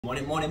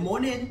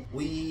Morning.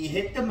 We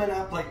hit the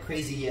map like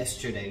crazy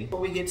yesterday. Before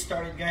we get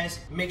started,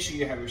 guys, make sure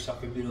you have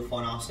yourself a beautiful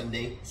and awesome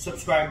day.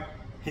 Subscribe.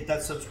 Hit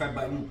that subscribe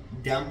button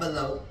down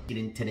below. Get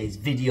in today's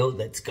video.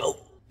 Let's go.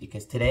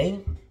 Because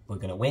today, we're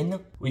going to win.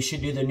 We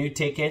should do the new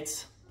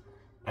tickets.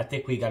 I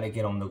think we got to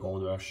get on the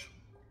Gold Rush.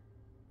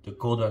 The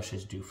Gold Rush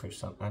is due for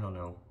some, I don't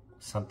know.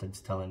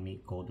 Something's telling me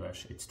Gold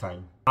Rush. It's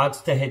time.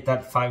 Odds to hit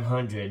that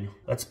 500.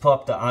 Let's pull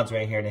up the odds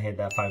right here to hit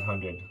that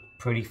 500.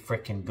 Pretty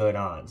freaking good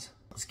odds.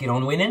 Let's get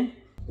on winning.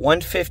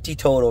 150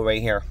 total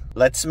right here.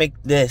 Let's make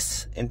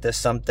this into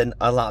something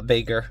a lot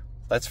bigger.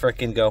 Let's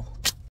freaking go.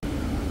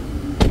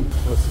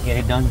 Let's get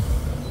it done.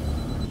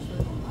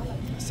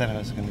 I said I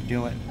was gonna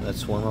do it.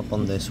 Let's warm up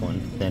on this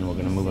one. Then we're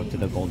gonna move up to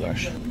the Gold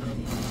Rush.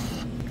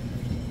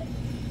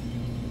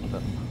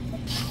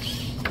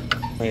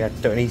 We got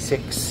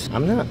 36.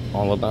 I'm not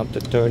all about the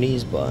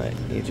 30s, but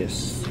you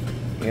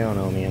don't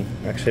know, man.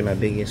 Actually, my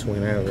biggest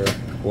win ever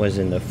was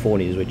in the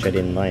 40s, which I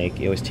didn't like.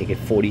 It was ticket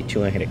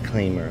 42, I had a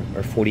claimer,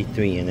 or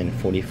 43, and then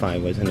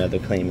 45 was another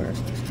claimer.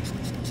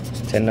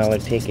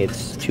 $10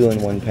 tickets, 2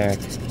 in 1 pack.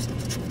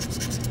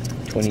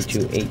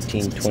 22,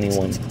 18,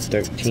 21,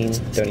 13,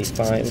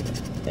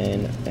 35,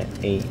 and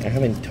 8. I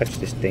haven't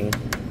touched this thing.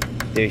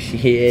 There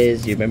she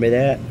is. You remember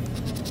that?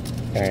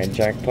 Alright,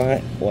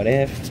 jackpot. What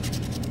if?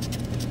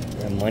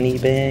 A money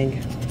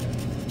bag.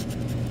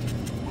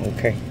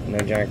 Okay, no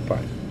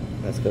jackpot.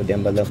 Let's go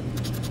down below.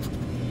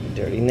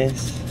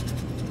 Dirtiness.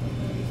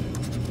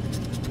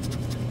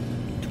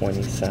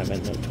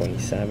 27, no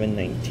 27,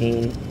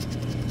 19,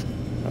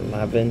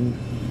 11.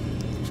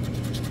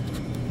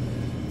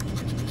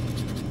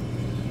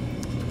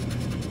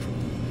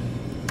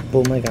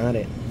 Boom, I got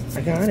it.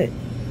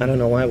 I don't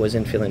know why I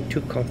wasn't feeling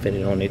too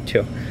confident on it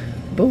too.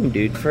 Boom,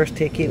 dude. First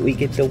ticket, we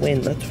get the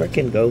win. Let's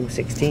freaking go.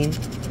 16.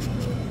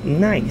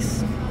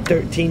 Nice.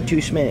 13, 2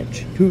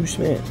 smash. 2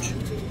 smash.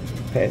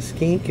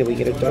 Pesky. Can we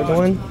get a third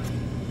one?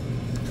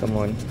 Come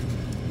on.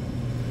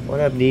 What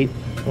up, Deep?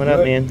 What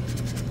up, man?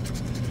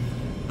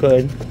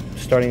 Good.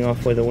 Starting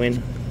off with a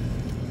win.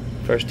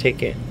 First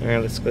ticket.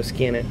 Alright, let's go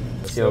scan it.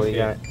 Let's see what we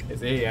got.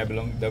 It's that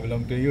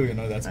belong to you,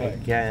 that's why. I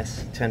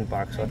guess.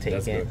 $10, I'll take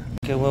it. Good.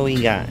 Okay, what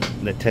we got?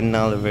 The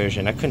 $10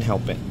 version. I couldn't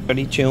help it.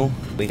 32.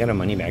 We got a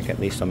money back at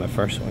least on the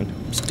first one.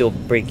 Still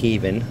break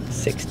even.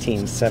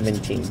 16,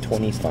 17,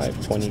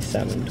 25,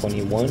 27,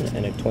 21,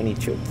 and a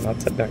 22.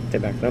 Lots of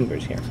back-to-back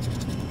numbers here.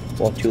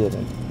 Well, 2 of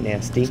them.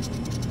 Nasty.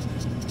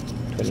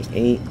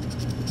 28.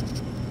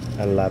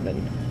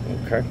 11.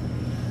 Okay.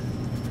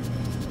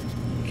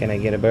 Can I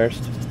get a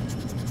burst?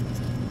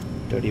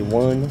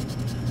 31.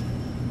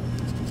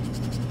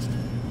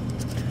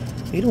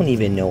 You don't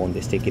even know on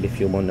this ticket if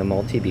you won the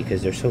multi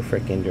because they're so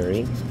freaking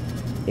dirty.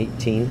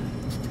 18.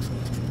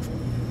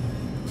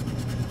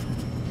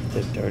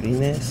 The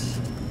dirtiness.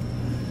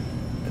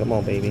 Come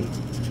on, baby.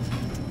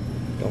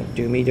 Don't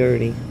do me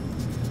dirty.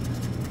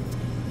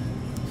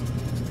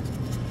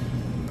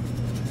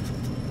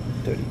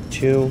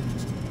 32.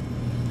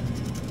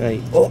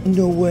 Oh,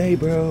 no way,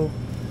 bro.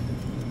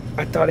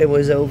 I thought it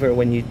was over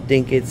when you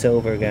think it's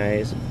over,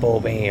 guys.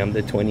 Bam,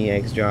 the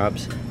 20x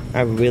drops.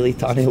 I really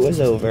thought it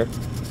was over.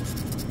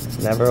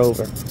 Never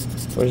over.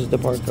 Where's the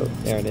barcode?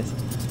 There it is.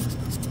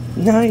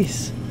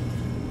 Nice.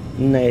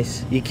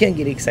 Nice. You can't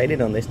get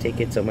excited on this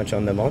ticket so much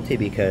on the multi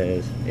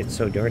because it's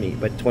so dirty.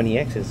 But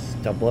 20x is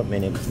double up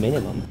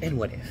minimum. And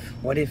what if?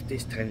 What if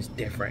this time's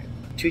different?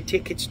 2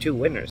 tickets, 2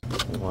 winners.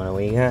 What do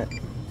we got?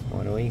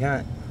 What do we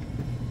got?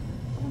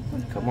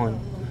 Come on.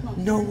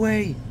 No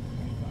way.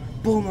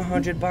 Boom,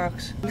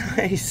 $100.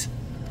 Nice.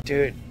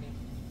 Dude,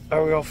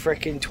 a real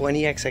freaking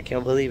 20x. I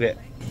can't believe it.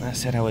 I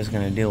said I was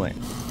gonna do it.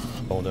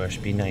 Gold Rush,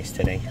 be nice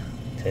today.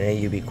 Today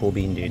you be cool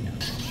bean, dude.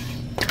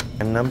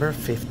 And number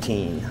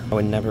 15. I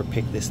would never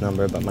pick this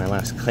number, but my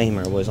last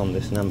claimer was on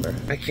this number.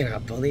 I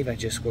cannot believe I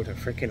just scored a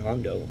freaking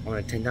Hondo on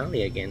a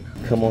 $10 again.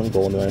 Come on,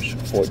 Gold Rush.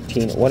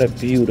 14. What a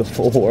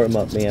beautiful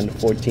warm-up, man.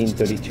 14,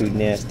 32,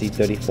 nasty,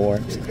 34,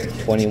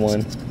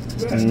 21,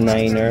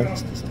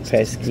 9er,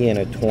 pesky, and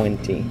a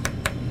 20.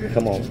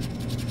 Come on.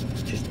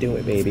 Just do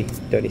it, baby.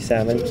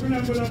 37,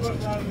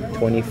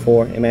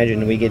 24.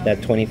 Imagine we get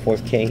that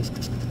 24K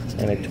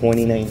and a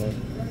 29er.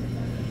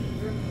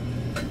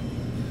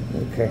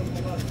 Okay.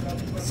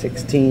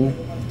 16,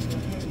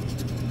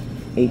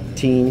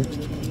 18.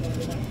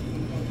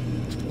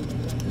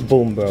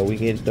 Boom, bro. We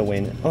get the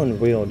win.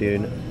 Unreal,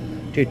 dude.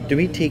 Dude,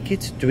 3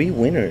 tickets, 3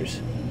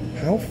 winners.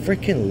 How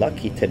freaking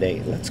lucky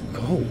today. Let's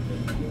go.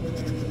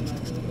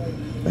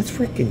 Let's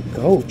freaking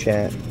go,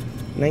 chat.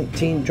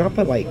 19. Drop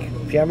a like.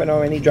 If you haven't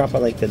already, drop a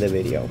like to the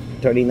video.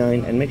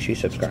 39. And make sure you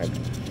subscribe.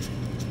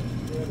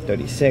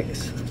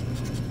 36.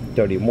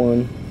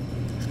 31.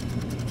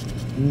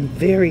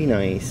 Very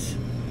nice.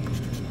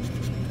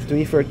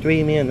 3 for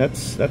 3, man.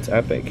 That's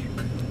epic.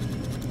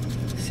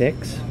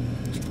 6.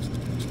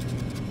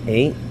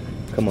 8.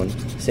 Come on.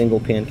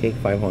 Single pancake,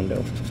 5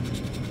 Hondo.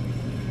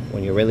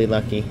 When you're really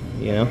lucky,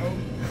 you know?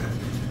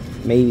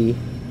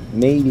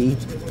 Maybe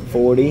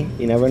 40.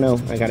 You never know.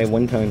 I got it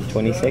one time.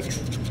 26.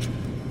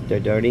 The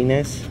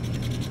dirtiness.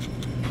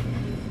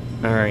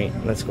 Alright,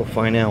 let's go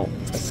find out.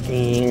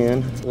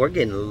 Scan. We're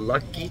getting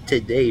lucky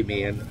today,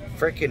 man.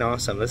 Freaking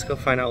awesome. Let's go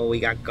find out what we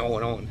got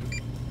going on.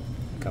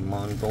 Come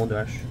on, Gold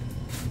Rush.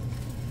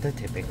 The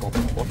typical.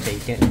 We'll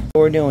take it.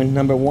 We're doing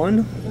number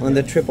 1 on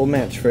the triple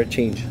match for a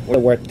change.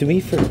 We're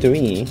 3 for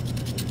 3.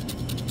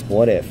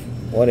 What if?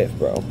 What if,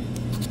 bro?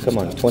 Come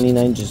on,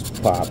 29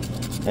 just popped.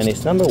 And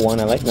it's number 1.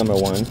 I like number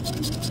 1.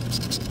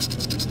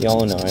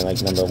 Y'all know I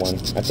like number 1.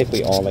 I think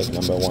we all like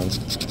number 1.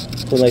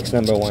 Who likes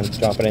number 1?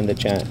 Drop it in the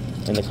chat,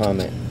 in the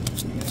comment.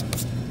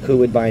 Who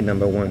would buy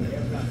number 1?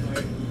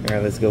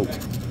 Alright, let's go.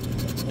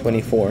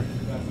 24.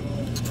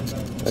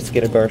 Let's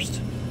get a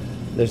burst.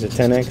 There's a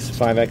 10x,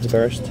 5x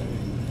burst.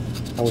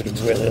 I would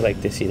really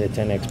like to see the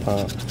 10x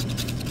pop.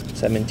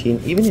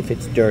 17, even if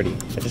it's dirty.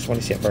 I just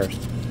want to see it burst.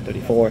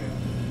 34.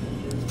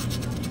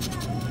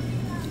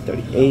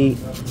 38.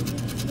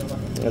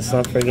 Let's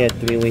not forget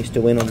 3 ways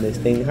to win on this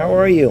thing. How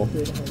are you?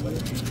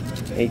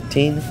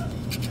 18.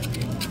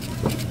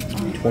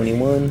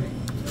 21.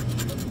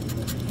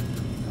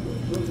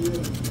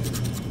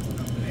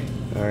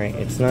 Alright,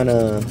 it's not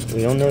a...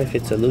 We don't know if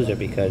it's a loser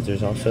because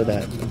there's also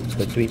the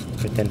 3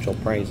 potential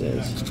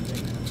prizes.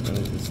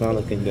 It's not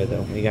looking good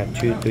though. We got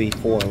 2, 3,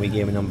 4, and we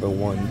gave number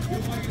 1.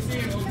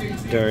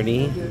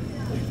 30.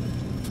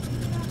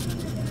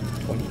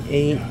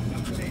 28.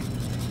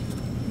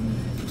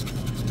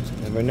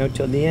 Never know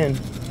till the end.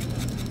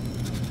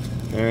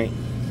 Alright.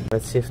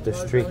 Let's see if the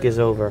streak is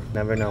over.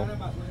 Never know.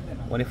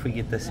 What if we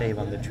get the save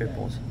on the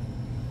triples?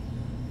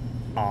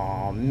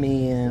 Aw,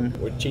 man.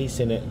 We're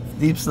chasing it.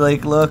 Deep's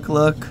like,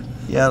 look.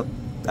 Yep.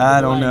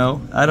 I don't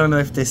know. I don't know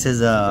if this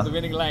is a... It's a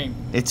winning line.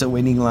 It's a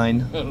winning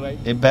line. Right.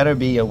 It better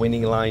be a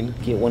winning line.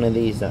 Get one of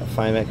these,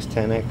 5x,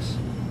 10x,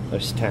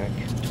 or stack.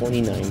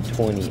 29,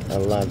 20,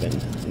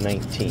 11,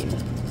 19,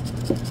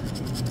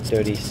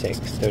 36,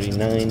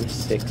 39,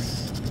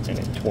 6, and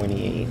a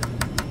 28.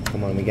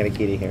 Come on, we gotta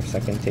get it here.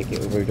 Second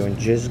ticket. We're doing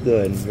just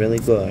good, really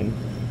good.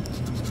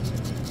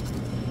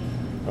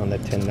 On the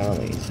 $10.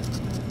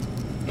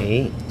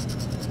 8.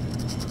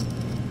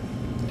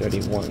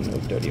 31, no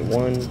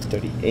 31,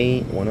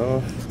 38, 1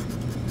 off.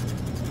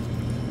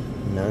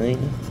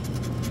 9.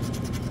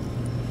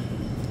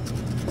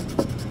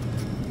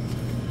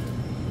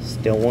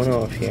 Still 1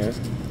 off here.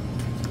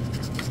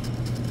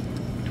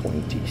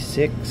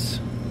 26.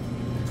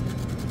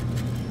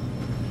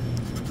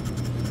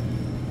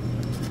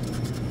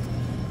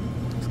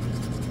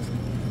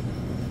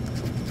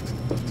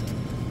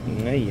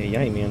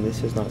 Ay, man,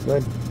 this is not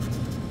good.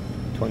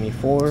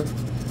 24.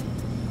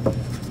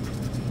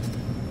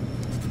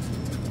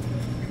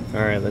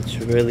 Alright, let's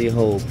really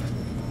hope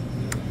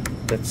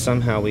that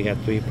somehow we got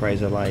 3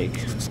 prizes alike.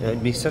 It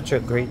would be such a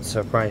great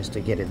surprise to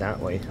get it that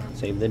way.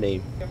 Save the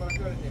date.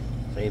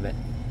 Save it.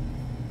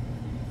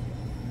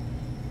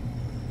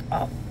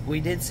 Oh,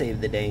 we did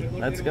save the day.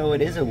 Let's go,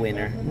 it is a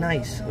winner.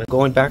 Nice.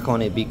 Going back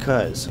on it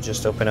because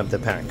just open up the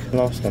pack.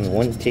 Lost on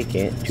 1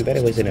 ticket. Too bad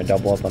it wasn't a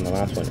double up on the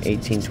last one.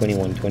 18,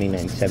 21,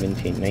 29,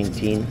 17,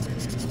 19,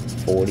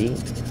 40,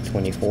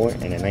 24,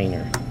 and a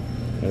 9er.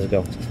 Let's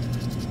go.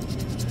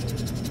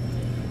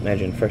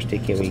 Imagine first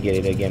ticket we get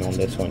it again on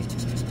this one.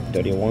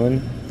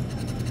 31,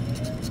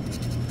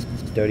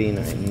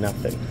 39,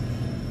 nothing.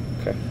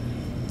 Okay.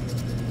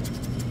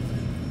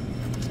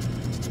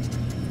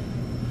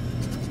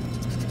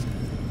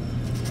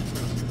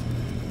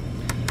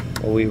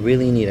 What we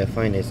really need to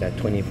find is that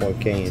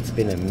 24K. It's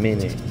been a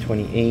minute.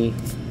 28.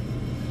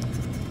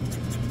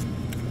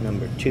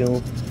 Number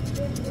 2.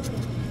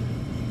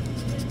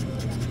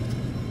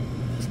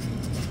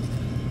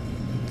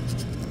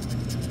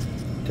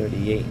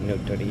 $38, no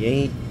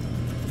 38.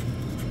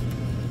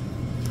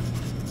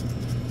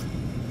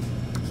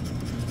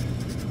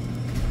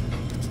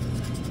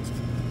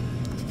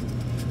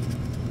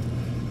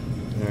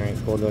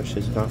 Alright, Gold Rush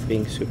is not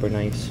being super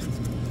nice.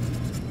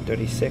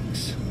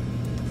 36.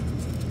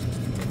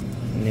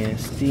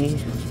 Nasty.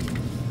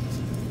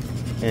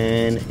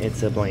 And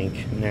it's a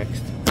blank.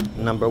 Next.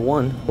 Number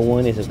 1. The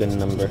 1 is a good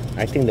number.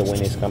 I think the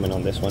win is coming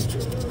on this one.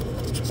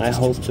 I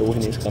hope the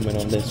win is coming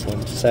on this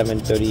one. 7,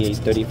 38,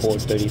 34,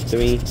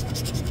 33.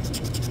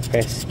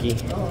 Pesky.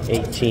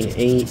 18,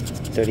 8,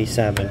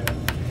 37.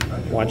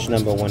 Watch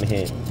number 1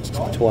 hit.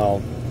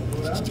 12.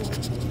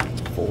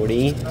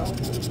 40.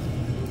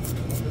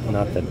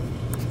 Nothing.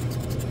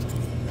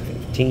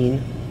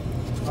 15.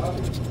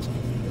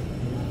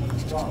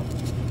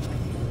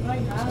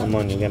 Come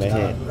on, you gotta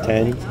hit.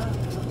 10.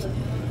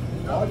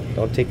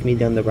 Don't take me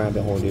down the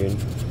rabbit hole, dude.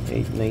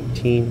 8,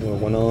 19. We're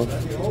 1 off.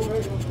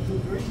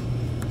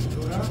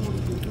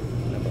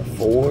 Number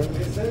 4.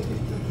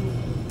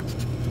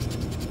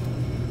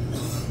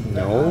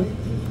 No.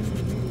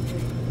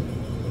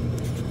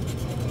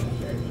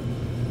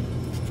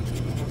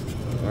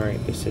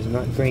 Alright, this is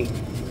not great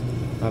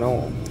at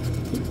all.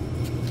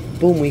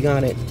 Boom, we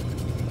got it.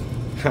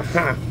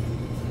 Haha.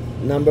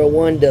 Number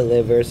 1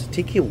 delivers.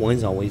 Ticket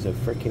 1's always a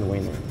freaking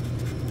winner.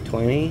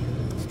 20.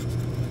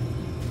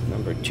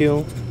 Number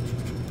 2.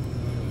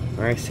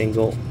 Alright,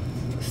 single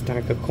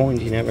stack of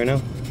coins. You never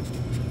know.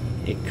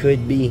 It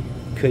could be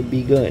could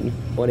be good.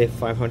 What if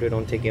 500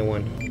 on ticket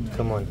 1?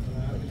 Come on,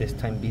 let this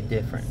time be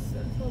different.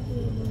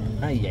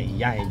 Ay,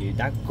 ay, ay, dude,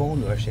 that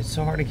gold rush, it's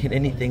so hard to get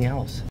anything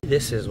else.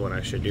 This is what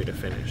I should do to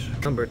finish.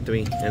 Number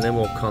 3, and then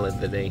we'll call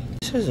it the day.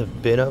 This is a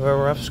bit of a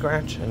rough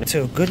scratch, and it's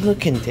a good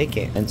looking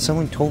ticket. And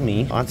someone told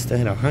me odds to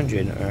hit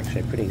 100 are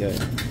actually pretty good.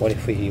 What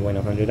if we win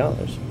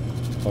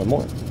 $100 or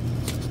more?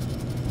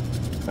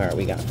 All right,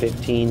 we got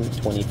 15,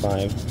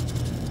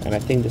 25, and I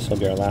think this will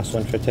be our last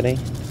one for today.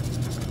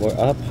 We're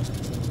up.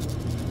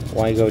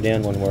 Why go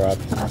down when we're up?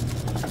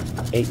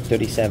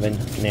 837,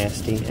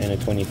 nasty, and a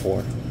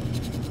 24.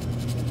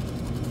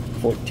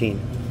 14,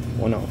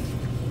 one off,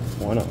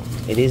 one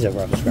off. It is a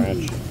rough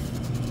scratch.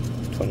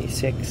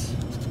 26.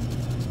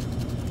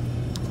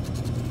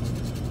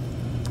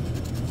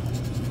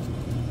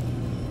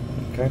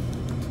 Okay.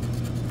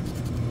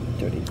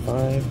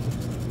 35,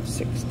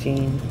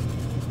 16.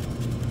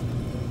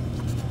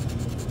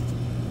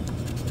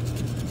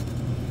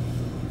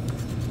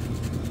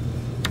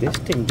 This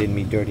thing did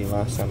me dirty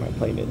last time I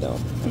played it though.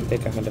 I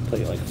think I had to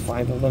play like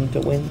 5 of them to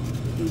win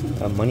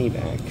a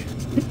Moneyback.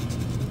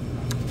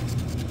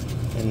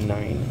 And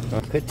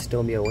 9. Could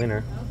still be a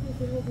winner.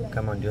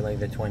 Come on, do like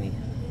the 20.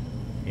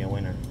 Be a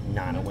winner.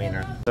 Not a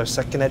winner. Our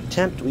second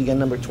attempt, we got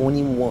number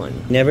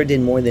 21. Never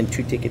did more than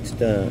 2 tickets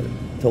to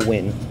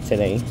win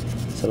today.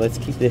 So let's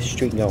keep this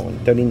streak going.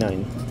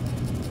 39.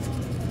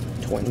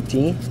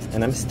 20.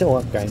 And I'm still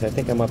up, guys. I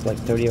think I'm up like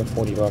 30 or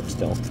 40 bucks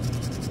still.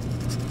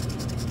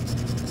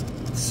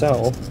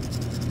 So,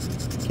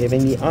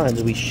 given the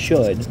odds, we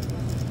should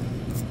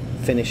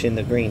finish in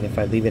the green if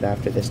I leave it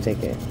after this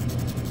ticket.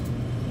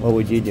 What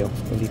would you do?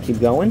 Would you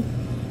keep going?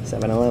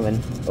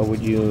 7-11. Or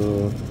would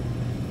you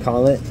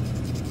call it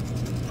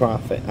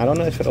profit? I don't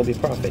know if it'll be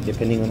profit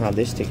depending on how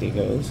this ticket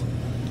goes.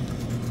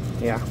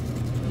 Yeah.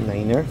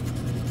 9er.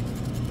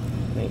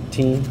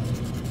 19.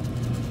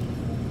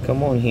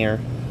 Come on here.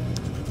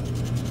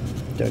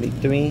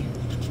 33.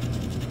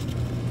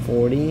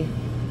 40.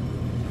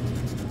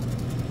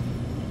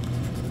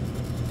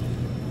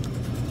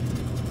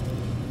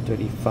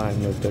 35,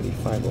 no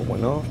 35, but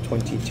 1 off.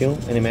 22.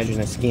 And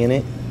imagine I scan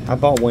it. I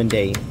bought one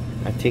day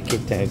a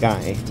ticket to a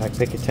guy. I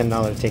pick a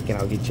 $10 ticket,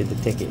 I'll get you the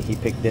ticket. He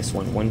picked this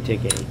one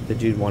ticket. The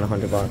dude won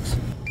 $100 bucks.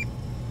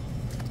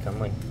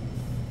 Come on.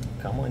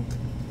 Come on.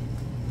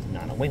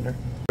 Not a winner.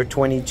 For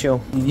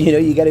 22. You know,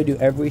 you got to do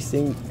every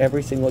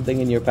single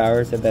thing in your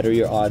power to better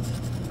your odds.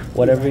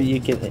 Whatever you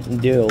can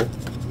do.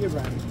 You're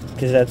right.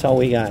 Because that's all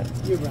we got.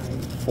 You're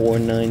right. 4,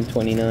 9,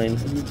 29.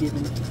 Are you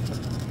giving it?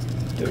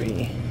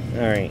 3.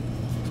 Alright.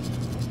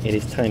 It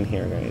is time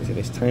here, guys. It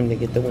is time to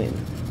get the win.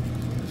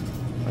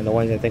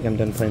 Otherwise, I think I'm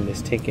done playing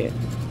this ticket.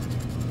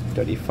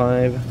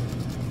 35.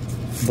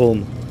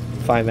 Boom.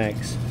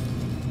 5x.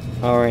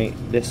 Alright,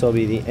 this will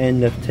be the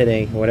end of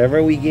today.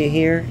 Whatever we get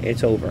here,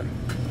 it's over.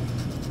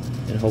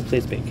 And hopefully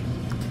it's big.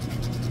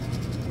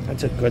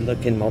 That's a good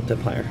looking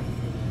multiplier.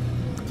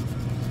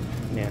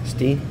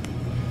 Nasty.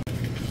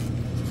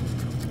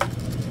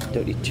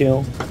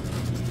 32.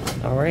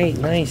 Alright,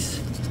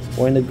 nice.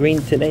 We're in the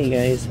green today,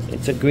 guys.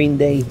 It's a green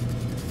day.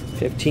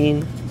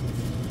 15.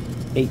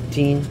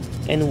 18.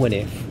 And what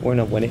if? We're in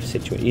a what if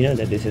situation. You know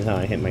that this is how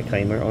I hit my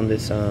claimer on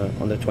this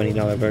on the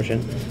 $20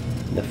 version,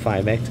 the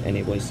 5x, and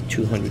it was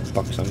 200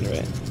 bucks under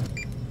it.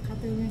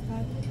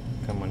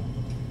 Come on.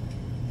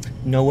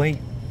 No way.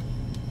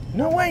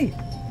 No way.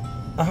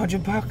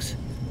 100 bucks.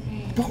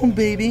 Boom,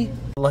 baby.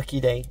 Lucky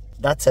day.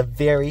 That's a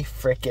very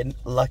freaking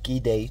lucky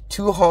day.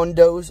 2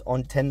 hondos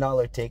on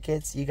 $10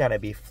 tickets. You gotta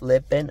be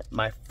flipping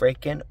my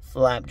freaking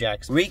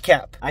flapjacks.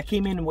 Recap. I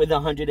came in with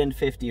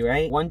 150,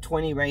 right?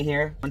 120 right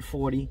here.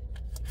 140.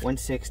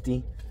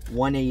 160,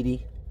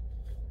 180,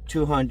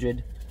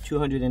 200,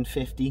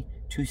 250,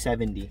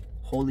 270.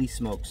 Holy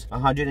smokes.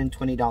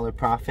 $120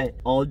 profit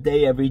all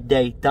day, every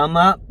day. Thumb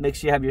up. Make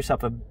sure you have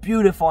yourself a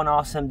beautiful and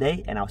awesome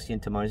day. And I'll see you in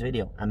tomorrow's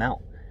video. I'm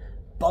out.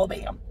 Ball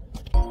bam.